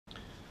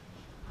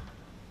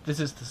This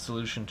is the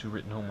solution to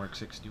written homework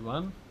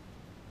 61.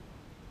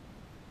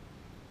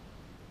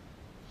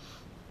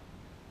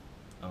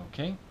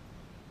 Okay,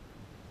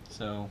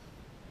 so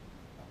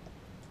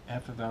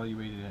f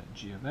evaluated at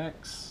g of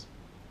x,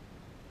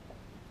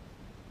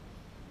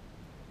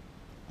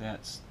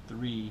 that's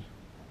 3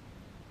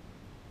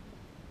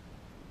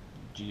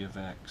 g of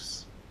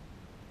x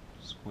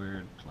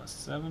squared plus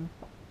 7,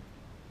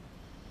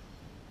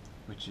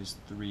 which is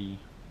 3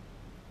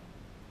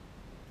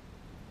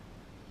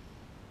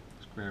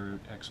 square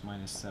root x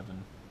minus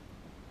 7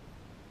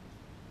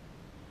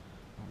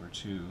 over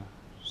 2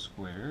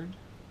 squared,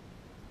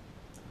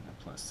 and then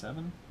plus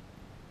 7.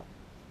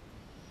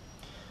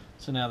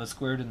 So now the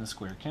squared and the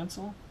square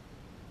cancel,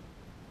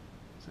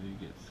 so you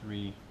get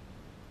 3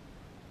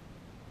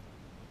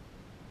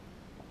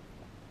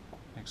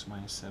 x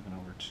minus 7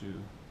 over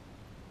 2.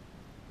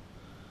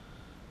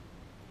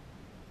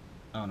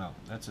 Oh no,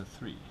 that's a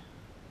 3.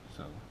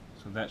 So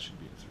that should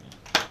be a 3.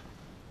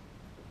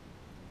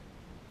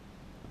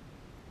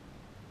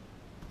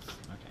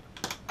 Okay.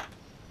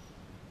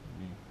 Let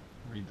me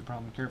read the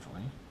problem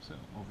carefully. So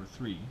over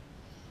 3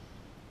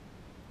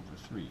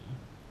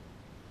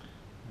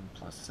 and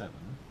plus 7.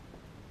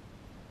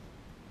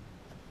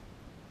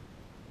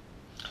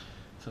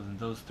 So then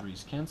those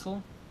 3's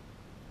cancel.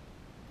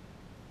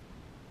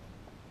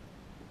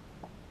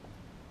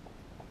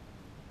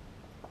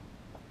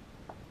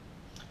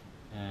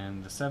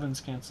 And the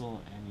 7's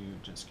cancel, and you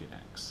just get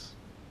x.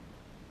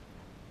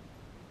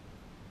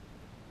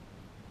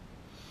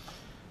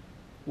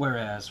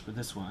 Whereas for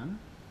this one,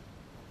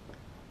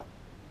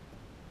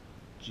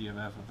 g of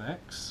f of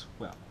x,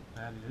 well,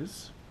 that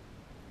is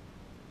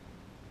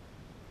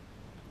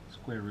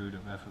square root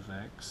of f of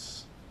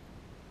x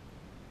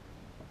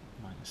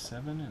minus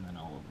 7, and then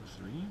all over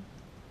 3.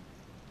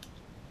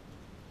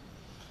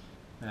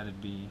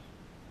 That'd be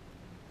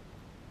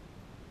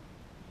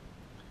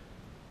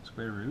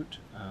square root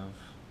of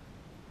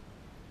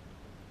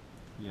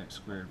 3x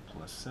squared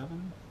plus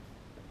 7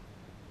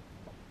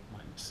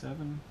 minus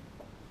 7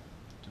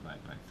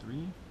 divided by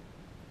 3.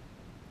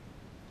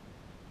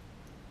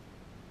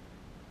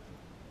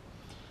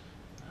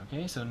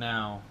 Okay, so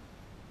now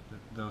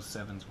those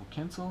 7's will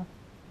cancel.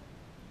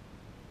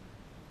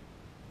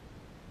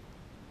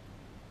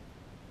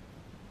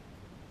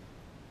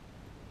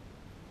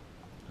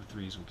 The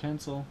 3's will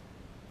cancel.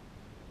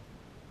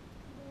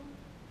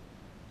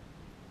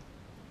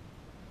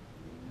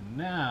 And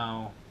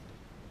now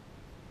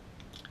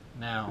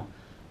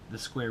the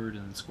square root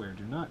and the square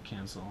do not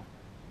cancel.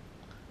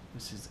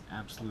 This is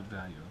absolute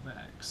value of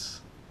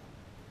x.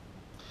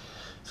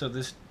 So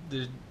the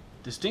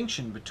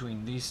distinction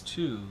between these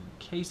two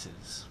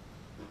cases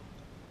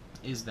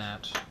is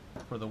that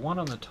for the one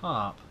on the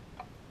top,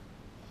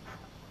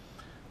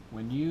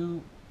 when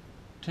you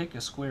take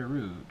a square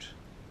root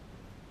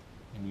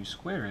and you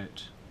square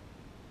it,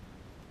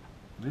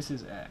 this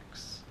is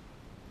x.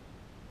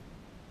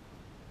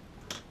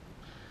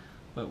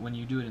 But when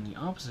you do it in the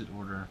opposite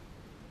order,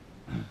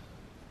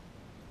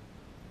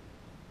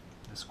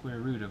 the square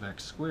root of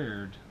x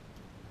squared,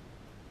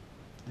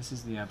 this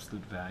is the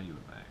absolute value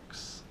of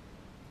x.